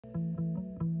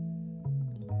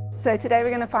So today we're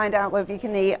going to find out whether you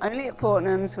can eat only at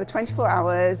Fortnums for 24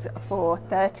 hours for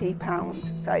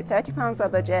 £30. So £30 our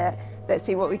budget. Let's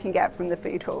see what we can get from the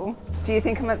Foodhall. Do you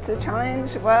think I'm up to the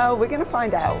challenge? Well, we're going to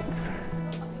find out.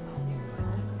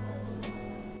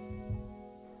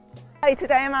 Hi,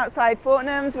 today I'm outside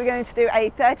Fortnums. We're going to do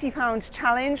a £30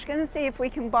 challenge. We're going to see if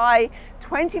we can buy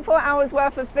 24 hours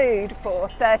worth of food for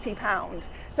 £30.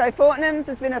 So Fortnums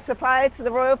has been a supplier to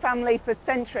the royal family for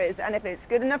centuries, and if it's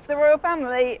good enough for the royal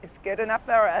family, it's good enough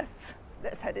for us.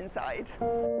 Let's head inside.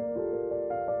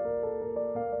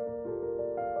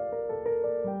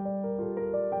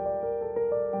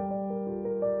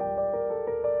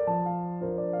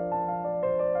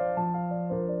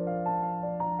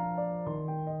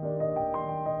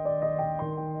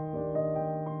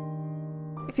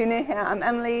 If you're new here, I'm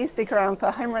Emily. Stick around for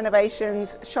home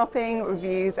renovations, shopping,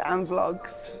 reviews and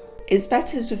vlogs. It's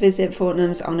better to visit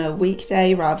Fortnums on a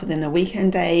weekday rather than a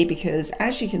weekend day because,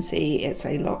 as you can see, it's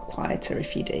a lot quieter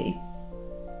if you do.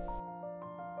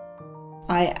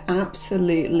 I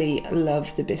absolutely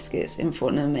love the biscuits in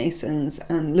Fortnum and Mason's,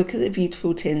 and look at the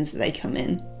beautiful tins that they come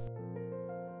in.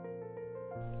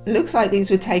 Looks like these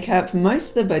would take up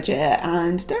most of the budget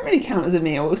and don't really count as a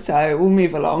meal, so we'll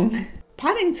move along.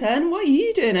 Paddington, what are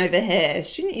you doing over here?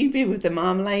 Shouldn't you be with the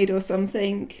marmalade or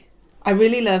something? I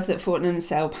really love that Fortnums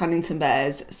sell Paddington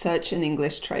Bears, such an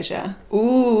English treasure.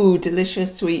 Ooh,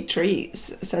 delicious sweet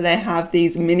treats. So they have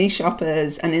these mini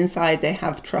shoppers and inside they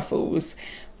have truffles,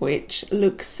 which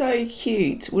look so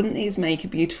cute. Wouldn't these make a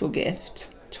beautiful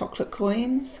gift? Chocolate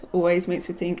coins, always makes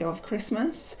me think of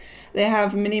Christmas. They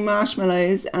have mini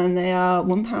marshmallows and they are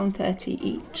 £1.30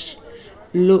 each.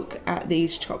 Look at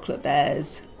these chocolate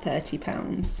bears,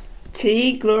 £30.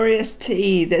 Tea, glorious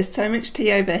tea. There's so much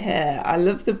tea over here. I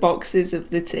love the boxes of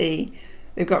the tea.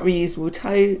 They've got reusable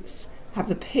totes, have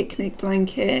a picnic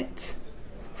blanket.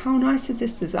 How nice is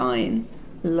this design?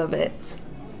 Love it.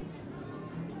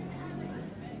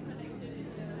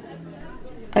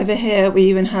 Over here we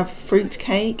even have fruit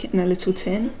cake in a little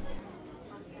tin.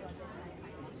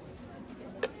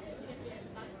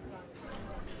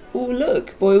 Oh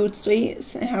look, boiled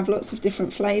sweets. They have lots of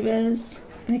different flavours.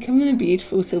 And they come in a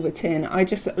beautiful silver tin. I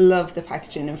just love the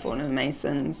packaging in Fortnum and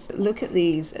Mason's. Look at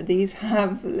these. These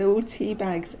have little tea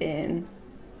bags in.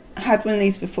 I had one of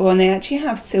these before and they actually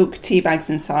have silk tea bags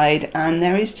inside, and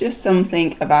there is just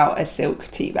something about a silk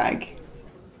tea bag.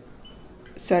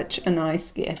 Such a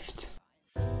nice gift.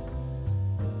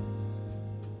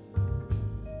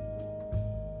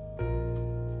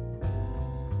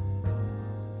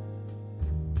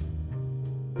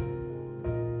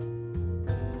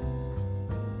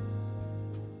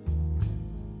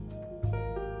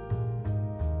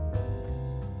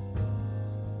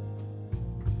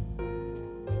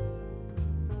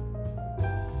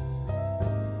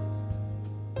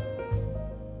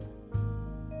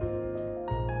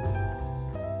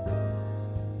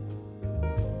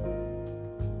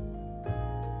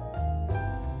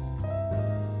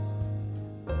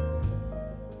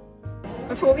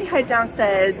 Before we head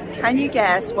downstairs, can you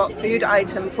guess what food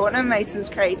item Fortnum and Mason's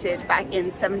created back in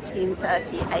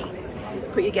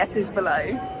 1738? Put your guesses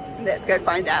below. Let's go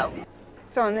find out.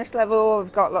 So on this level,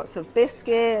 we've got lots of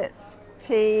biscuits,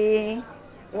 tea,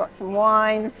 we've got some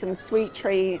wine, some sweet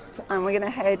treats, and we're going to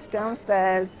head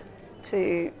downstairs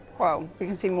to, well, we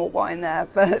can see more wine there,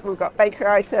 but we've got bakery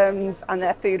items and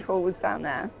their food halls down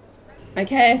there.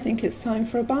 Okay, I think it's time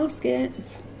for a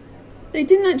basket. They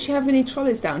didn't actually have any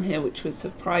trolleys down here, which was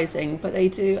surprising, but they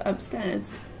do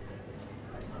upstairs.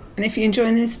 And if you're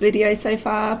enjoying this video so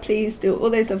far, please do all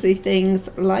those lovely things,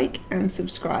 like and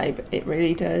subscribe. It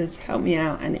really does help me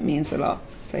out and it means a lot,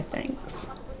 so thanks.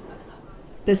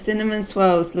 The cinnamon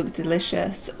swirls look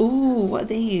delicious. Ooh, what are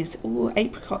these? Ooh,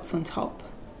 apricots on top.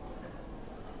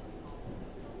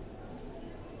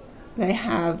 They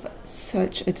have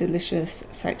such a delicious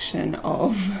section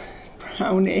of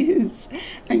brownies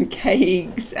and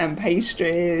cakes and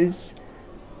pastries.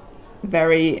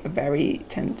 Very, very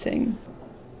tempting.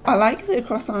 I like that the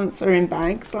croissants are in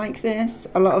bags like this.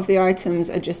 A lot of the items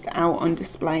are just out on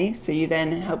display, so you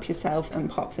then help yourself and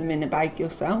pop them in a bag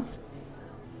yourself.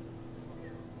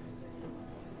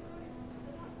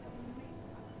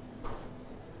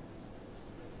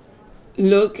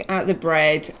 Look at the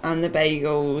bread and the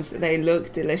bagels. They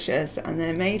look delicious and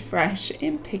they're made fresh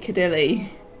in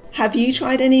Piccadilly. Have you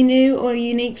tried any new or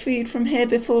unique food from here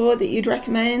before that you'd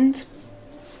recommend?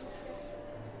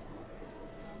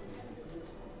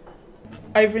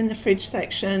 Over in the fridge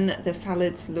section, the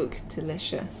salads look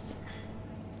delicious.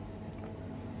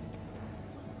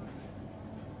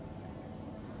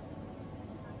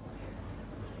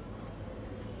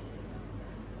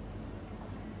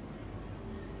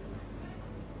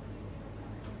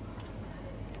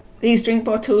 These drink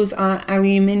bottles are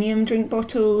aluminium drink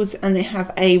bottles, and they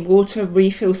have a water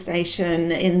refill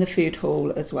station in the food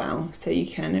hall as well, so you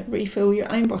can refill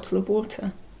your own bottle of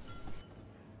water.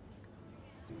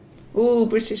 Oh,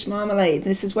 British marmalade.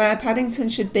 This is where Paddington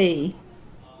should be.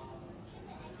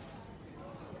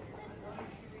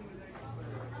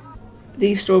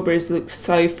 These strawberries look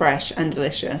so fresh and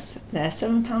delicious. They're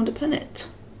 £7 a punnet.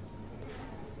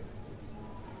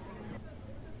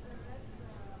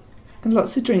 And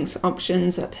lots of drinks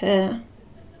options up here.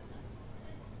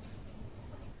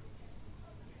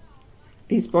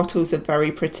 These bottles are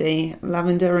very pretty,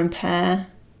 lavender and pear.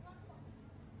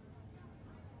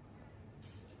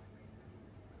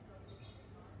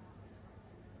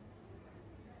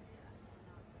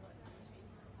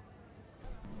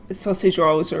 The sausage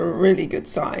rolls are a really good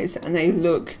size and they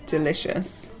look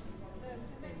delicious.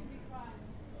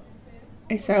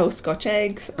 They sell Scotch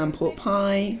eggs and pork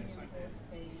pie,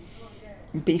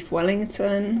 beef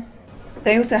Wellington.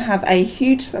 They also have a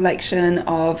huge selection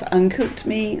of uncooked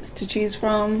meats to choose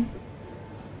from.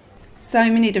 So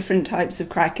many different types of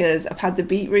crackers. I've had the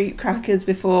beetroot crackers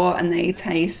before and they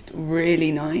taste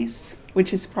really nice,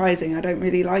 which is surprising. I don't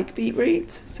really like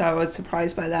beetroot, so I was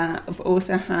surprised by that. I've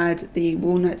also had the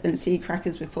walnut and seed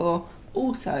crackers before,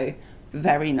 also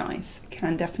very nice.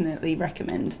 Can definitely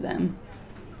recommend them.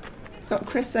 Got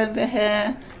Chris over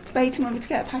here debating whether to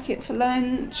get a packet for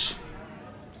lunch.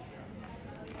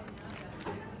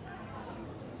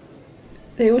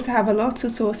 They also have a lot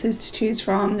of sauces to choose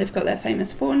from. They've got their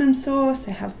famous Fortnum sauce,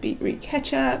 they have beetroot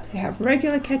ketchup, they have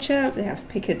regular ketchup, they have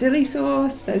Piccadilly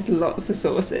sauce. There's lots of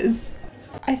sauces.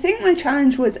 I think my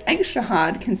challenge was extra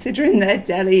hard considering their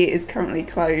deli is currently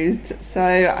closed, so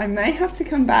I may have to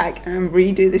come back and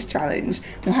redo this challenge.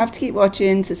 You'll have to keep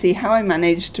watching to see how I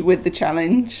managed with the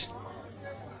challenge.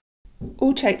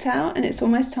 All checked out, and it's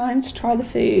almost time to try the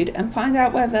food and find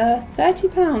out whether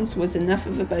 £30 was enough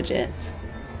of a budget.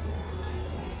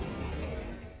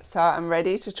 So I'm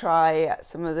ready to try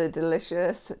some of the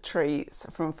delicious treats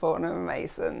from Fortnum and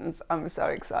Mason's. I'm so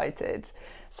excited.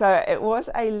 So it was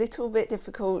a little bit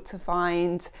difficult to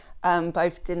find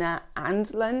both dinner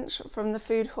and lunch from the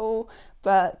food hall,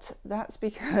 but that's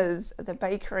because the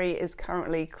bakery is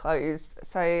currently closed.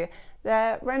 So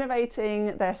they're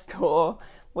renovating their store,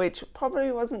 which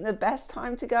probably wasn't the best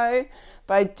time to go,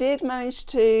 but I did manage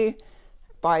to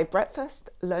buy breakfast,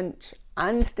 lunch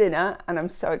and dinner, and I'm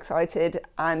so excited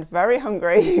and very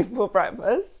hungry for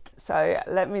breakfast. So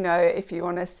let me know if you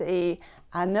want to see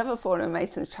another Fortnum and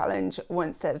Mason's challenge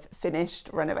once they've finished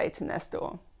renovating their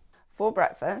store. For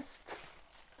breakfast,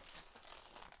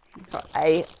 I've got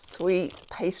a sweet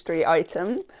pastry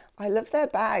item. I love their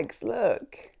bags,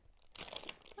 look.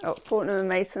 I've got Fortnum and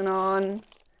Mason on,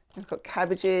 I've got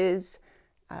cabbages,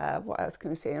 what else can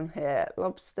we see on here?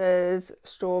 Lobsters,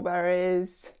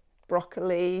 strawberries,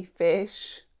 broccoli,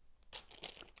 fish.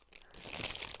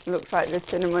 Looks like the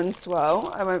cinnamon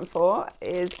swirl I went for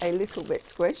is a little bit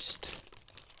squished.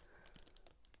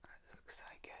 That looks so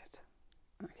good.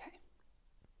 Okay.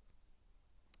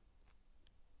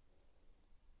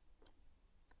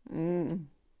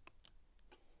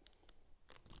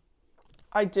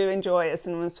 I do enjoy a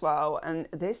cinnamon swirl, and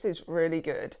this is really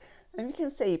good. And you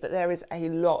can see, but there is a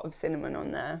lot of cinnamon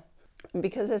on there. And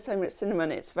because there's so much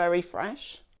cinnamon, it's very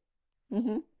fresh.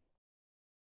 And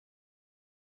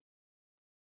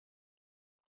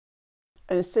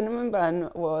the cinnamon bun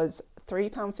was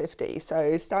 £3.50,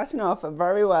 so starting off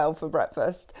very well for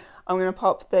breakfast. I'm going to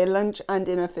pop the lunch and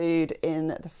dinner food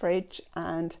in the fridge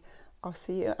and I'll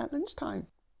see you at lunchtime.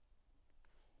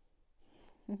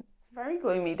 It's a very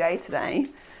gloomy day today.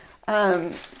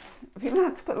 I've even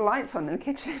had to put the lights on in the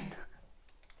kitchen.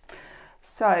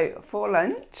 So for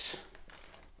lunch,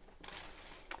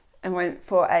 I went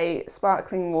for a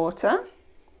sparkling water,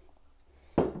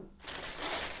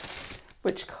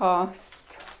 which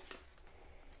cost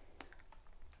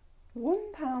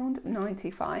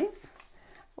 £1.95.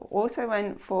 Also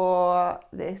went for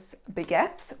this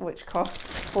baguette, which cost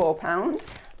 £4.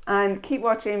 And keep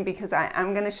watching because I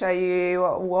am going to show you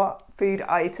what food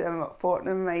item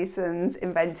Fortnum and Mason's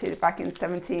invented back in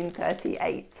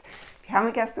 1738. If you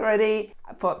haven't guessed already,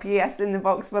 put yes in the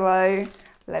box below.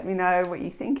 Let me know what you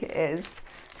think it is,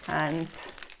 and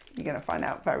you're going to find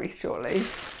out very shortly.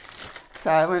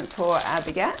 So I went for a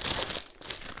baguette.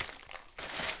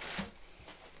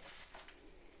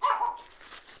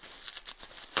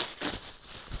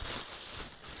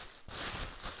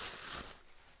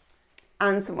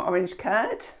 And some orange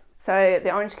curd. So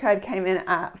the orange curd came in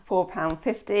at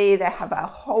 £4.50. They have a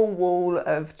whole wall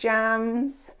of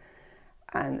jams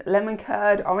and lemon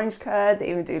curd, orange curd. They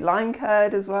even do lime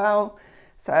curd as well.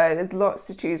 So there's lots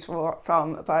to choose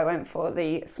from, but I went for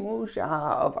the small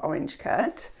jar of orange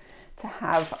curd to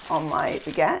have on my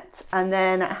baguette. And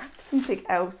then I have something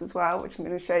else as well, which I'm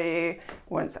going to show you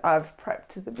once I've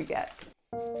prepped the baguette.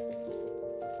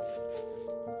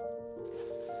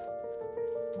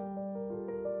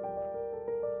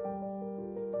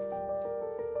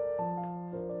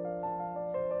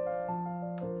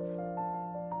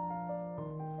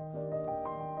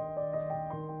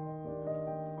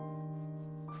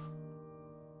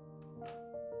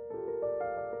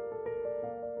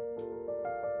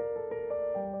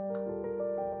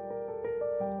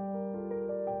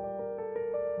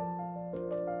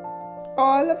 Oh,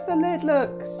 I love the lid,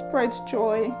 look, spread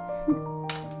joy.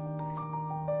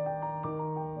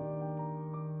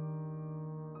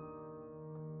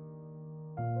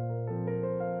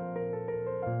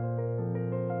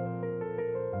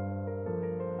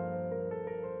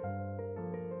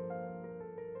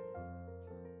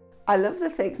 I love the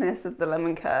thickness of the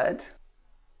lemon curd.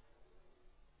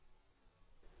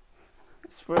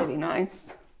 It's really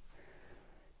nice.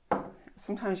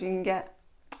 Sometimes you can get,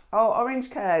 oh, orange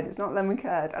curd, it's not lemon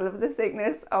curd. I love the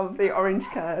thickness of the orange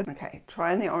curd. Okay,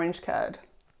 trying the orange curd.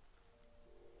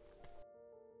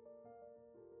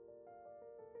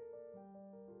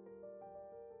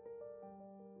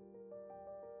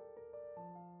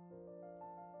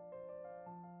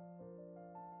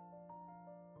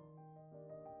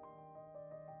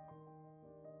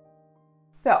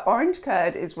 The orange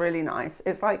curd is really nice.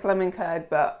 It's like lemon curd,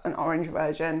 but an orange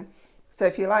version. So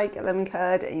if you like lemon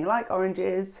curd and you like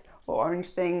oranges or orange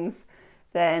things,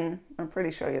 then I'm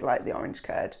pretty sure you'd like the orange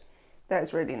curd. That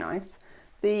is really nice.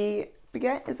 The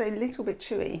baguette is a little bit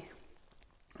chewy.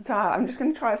 So I'm just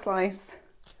going to try a slice.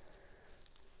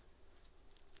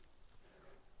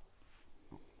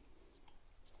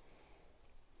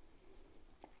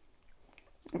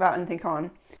 Without anything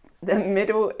on. The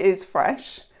middle is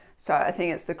fresh. So I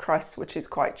think it's the crust which is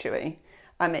quite chewy.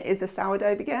 It is a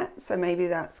sourdough baguette, so maybe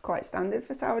that's quite standard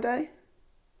for sourdough.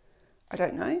 I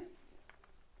don't know.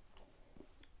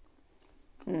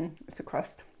 It's a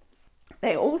crust.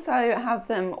 They also have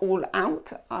them all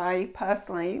out. I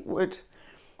personally would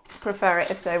prefer it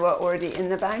if they were already in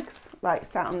the bags, like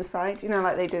sat on the side, you know,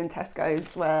 like they do in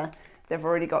Tesco's where they've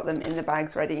already got them in the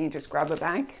bags ready and you just grab a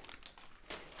bag.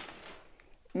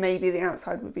 Maybe the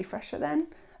outside would be fresher then.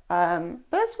 But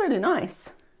that's really nice.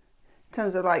 In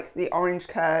terms of like the orange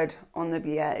curd on the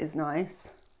baguette is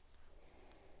nice.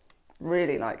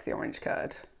 Really like the orange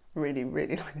curd. Really,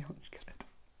 really like the orange curd.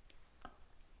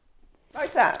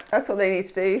 Like that. That's all they need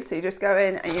to do. So you just go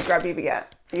in and you grab your baguette.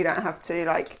 You don't have to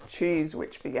like choose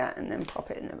which baguette and then pop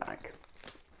it in the bag.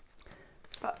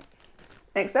 But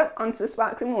next up, onto the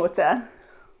sparkling water.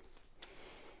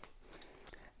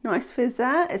 Nice fizz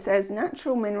there. It says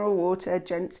natural mineral water,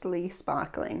 gently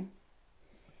sparkling.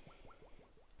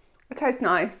 It tastes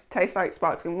nice. Tastes like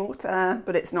sparkling water,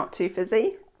 but it's not too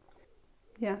fizzy.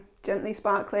 Yeah, gently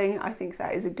sparkling. I think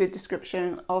that is a good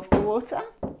description of the water.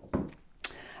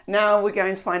 Now we're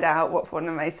going to find out what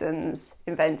Fortnum and Masons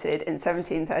invented in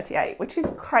 1738, which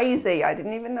is crazy. I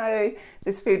didn't even know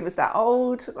this food was that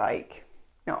old. Like,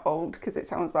 not old, because it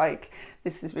sounds like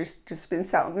this has just been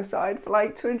sat on the side for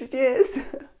like 200 years.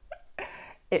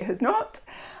 It has not,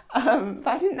 but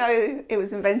I didn't know it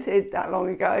was invented that long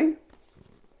ago.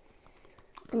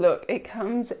 Look, it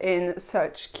comes in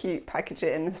such cute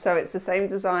packaging. So it's the same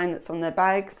design that's on their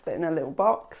bags, but in a little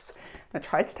box. I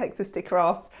tried to take the sticker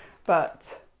off,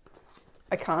 but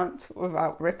I can't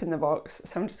without ripping the box.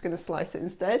 So I'm just going to slice it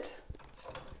instead.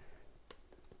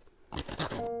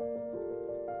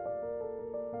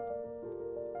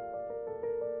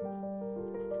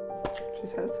 She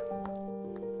says.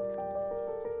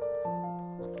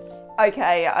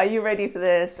 Okay, are you ready for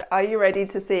this? Are you ready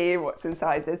to see what's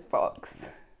inside this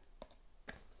box?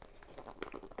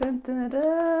 Dun, dun,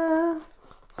 dun.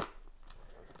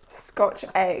 Scotch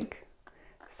egg.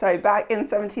 So back in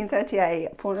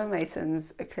 1738, Fortnum and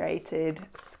Masons created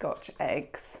Scotch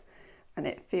eggs, and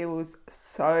it feels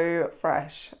so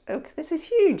fresh. Look, this is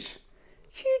huge.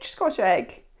 Huge Scotch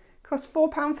egg. Costs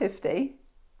 £4.50.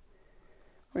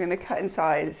 We're going to cut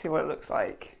inside and see what it looks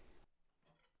like.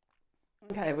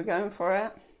 Okay, we're going for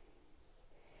it.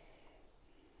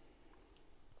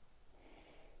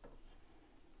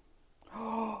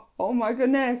 Oh my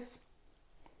goodness.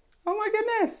 Oh my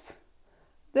goodness.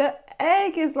 The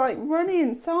egg is like runny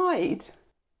inside.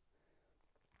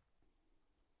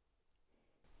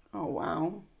 Oh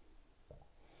wow.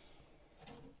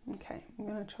 Okay, I'm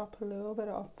going to chop a little bit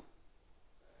off.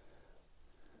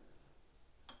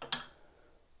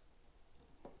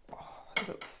 It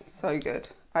looks so good.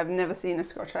 I've never seen a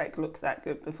Scotch egg look that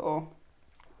good before.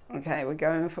 Okay, we're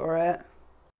going for it.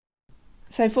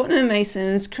 So Fortnum and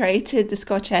Mason's created the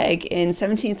Scotch egg in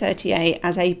 1738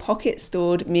 as a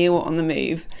pocket-stored meal on the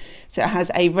move. So it has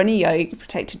a runny yolk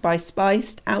protected by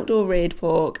spiced outdoor reared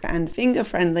pork and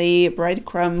finger-friendly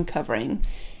breadcrumb covering.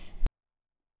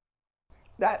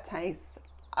 That tastes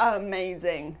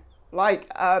amazing. Like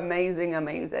amazing,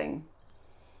 amazing.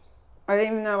 I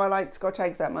didn't even know I liked Scotch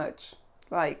eggs that much.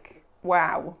 Like,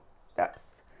 wow.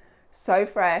 That's so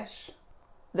fresh.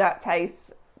 That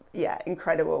tastes, yeah,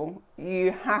 incredible.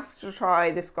 You have to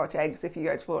try the Scotch eggs if you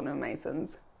go to Fortnum and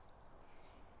Mason's.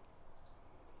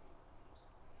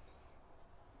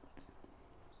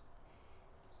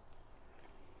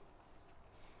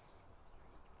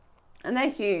 And they're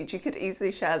huge, you could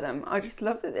easily share them. I just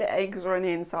love that the eggs are on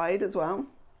the inside as well.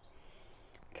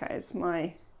 Okay, it's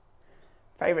my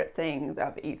favourite thing that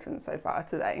I've eaten so far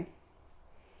today.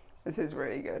 This is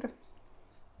really good.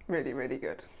 Really, really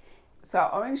good. So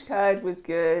orange curd was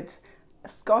good.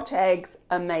 Scotch eggs,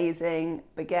 amazing.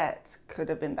 Baguette could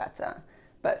have been better.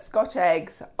 But Scotch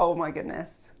eggs, oh my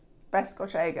goodness. Best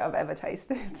Scotch egg I've ever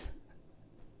tasted.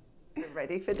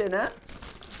 Ready for dinner.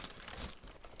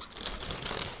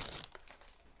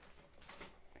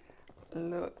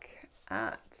 Look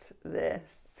at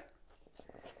this.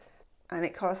 And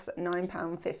it costs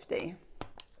 £9.50.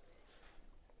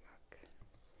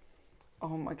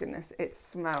 Oh my goodness, it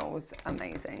smells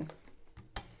amazing.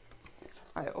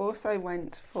 I also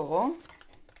went for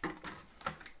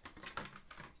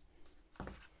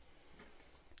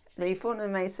the Fortnum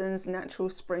and Mason's natural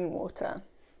spring water.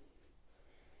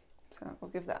 So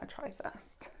we'll give that a try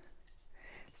first.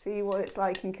 See what it's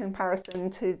like in comparison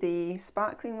to the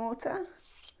sparkling water.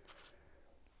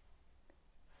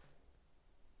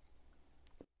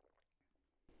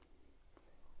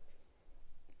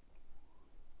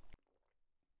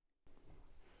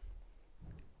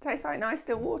 Tastes like nice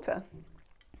still water.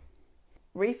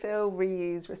 Refill,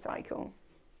 reuse, recycle.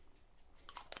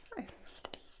 Nice.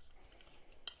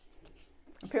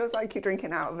 It feels like you're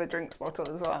drinking out of a drinks bottle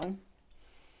as well.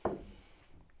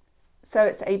 So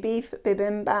it's a beef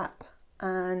bibimbap,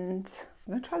 and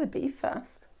I'm going to try the beef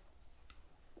first.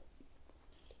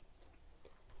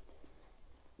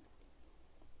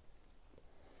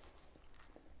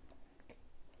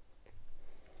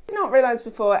 Did not realise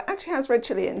before, it actually has red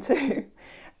chilli in too.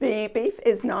 The beef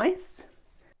is nice.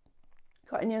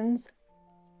 Got onions.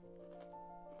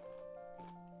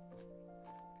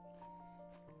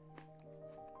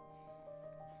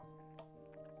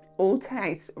 All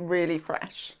tastes really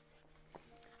fresh.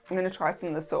 I'm going to try some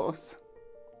of the sauce.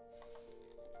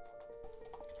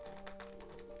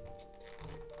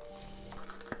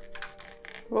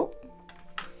 Oh,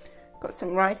 got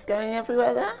some rice going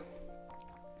everywhere there.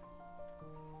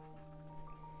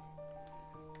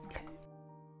 Okay.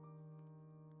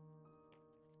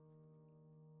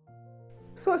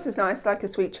 Sauce is nice, like a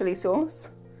sweet chilli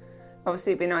sauce.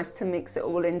 Obviously it'd be nice to mix it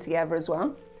all in together as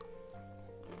well.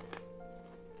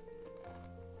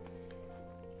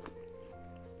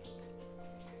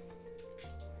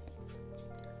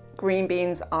 Green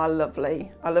beans are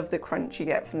lovely. I love the crunch you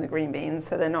get from the green beans,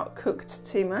 so they're not cooked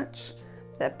too much.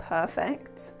 They're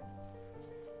perfect.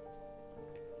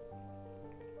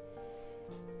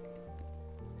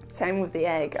 Same with the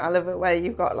egg. I love it where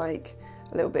you've got like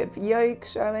a little bit of yolk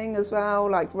showing as well,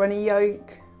 like runny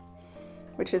yolk,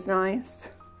 which is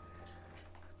nice.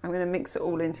 I'm going to mix it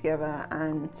all in together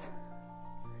and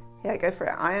yeah, go for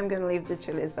it. I am going to leave the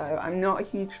chilies though. I'm not a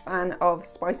huge fan of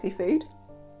spicy food.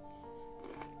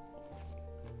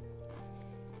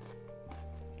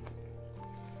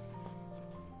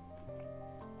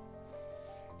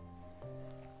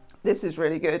 This is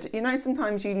really good. You know,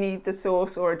 sometimes you need the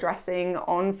sauce or a dressing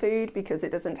on food because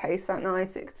it doesn't taste that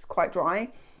nice. It's quite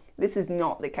dry. This is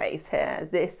not the case here.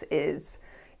 This is,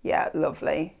 yeah,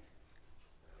 lovely.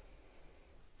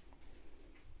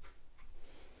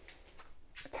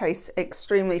 Tastes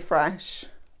extremely fresh.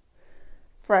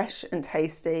 Fresh and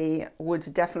tasty.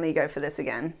 Would definitely go for this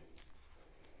again.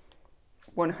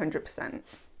 100%.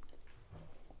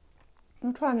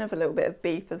 I'll try another little bit of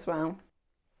beef as well.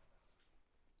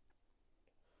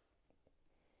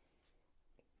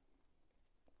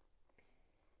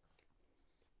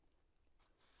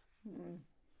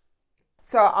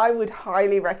 So I would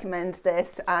highly recommend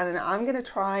this, and I'm going to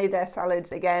try their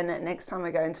salads again next time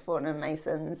I go into Fortnum and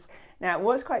Mason's. Now it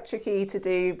was quite tricky to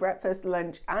do breakfast,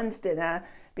 lunch and dinner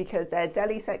because their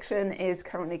deli section is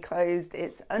currently closed.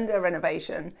 It's under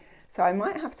renovation. So I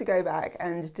might have to go back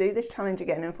and do this challenge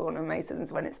again in Fortnum and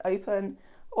Mason's when it's open,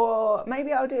 Or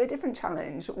maybe I'll do a different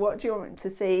challenge. What do you want to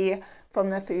see from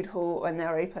the food hall when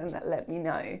they're open? Let me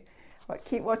know. Right,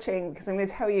 keep watching because I'm going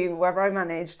to tell you whether I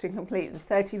managed to complete the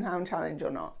 £30 challenge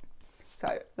or not.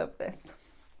 So, love this.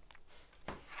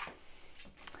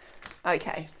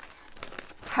 Okay,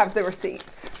 have the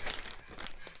receipts.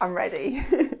 I'm ready.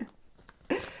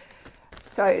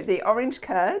 So the orange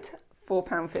curd,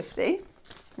 £4.50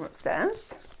 from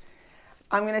upstairs.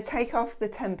 I'm going to take off the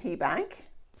 10p bag.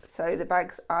 So the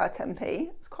bags are 10p.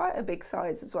 It's quite a big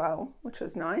size as well, which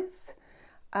was nice.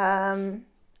 Oh,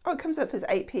 it comes up as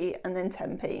 8p and then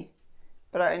 10p,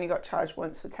 but I only got charged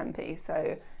once for 10p.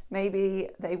 So maybe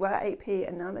they were 8p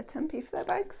and now they're 10p for their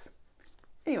bags.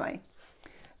 Anyway,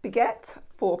 baguette,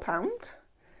 £4.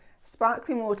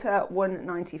 Sparkling water,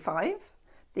 £1.95.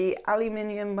 The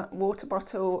aluminium water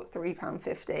bottle,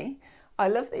 £3.50. I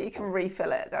love that you can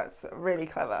refill it. That's really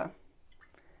clever.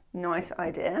 Nice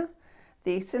idea.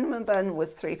 The cinnamon bun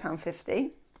was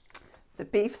 £3.50. The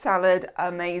beef salad,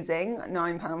 amazing,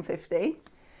 £9.50.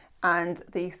 And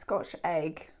the Scotch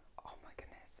egg, oh my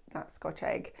goodness, that Scotch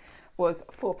egg was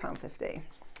 £4.50.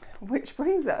 Which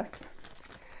brings us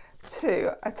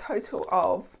to a total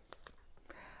of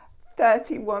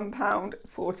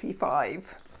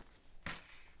 £31.45.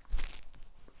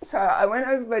 So I went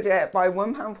over budget by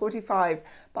 £1.45,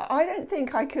 but I don't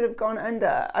think I could have gone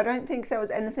under. I don't think there was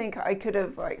anything I could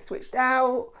have like switched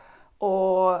out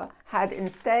or had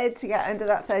instead to get under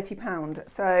that £30.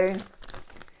 So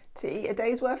to eat a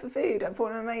day's worth of food at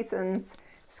Fortnum and Mason's,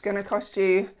 it's going to cost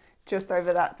you just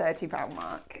over that £30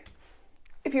 mark.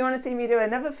 If you want to see me do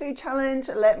another food challenge,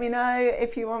 let me know.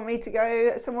 If you want me to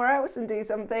go somewhere else and do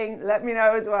something, let me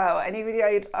know as well. Any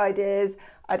video ideas,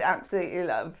 I'd absolutely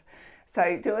love.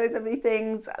 So do all those lovely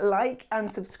things, like and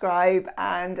subscribe,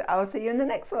 and I'll see you in the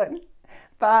next one.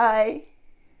 Bye.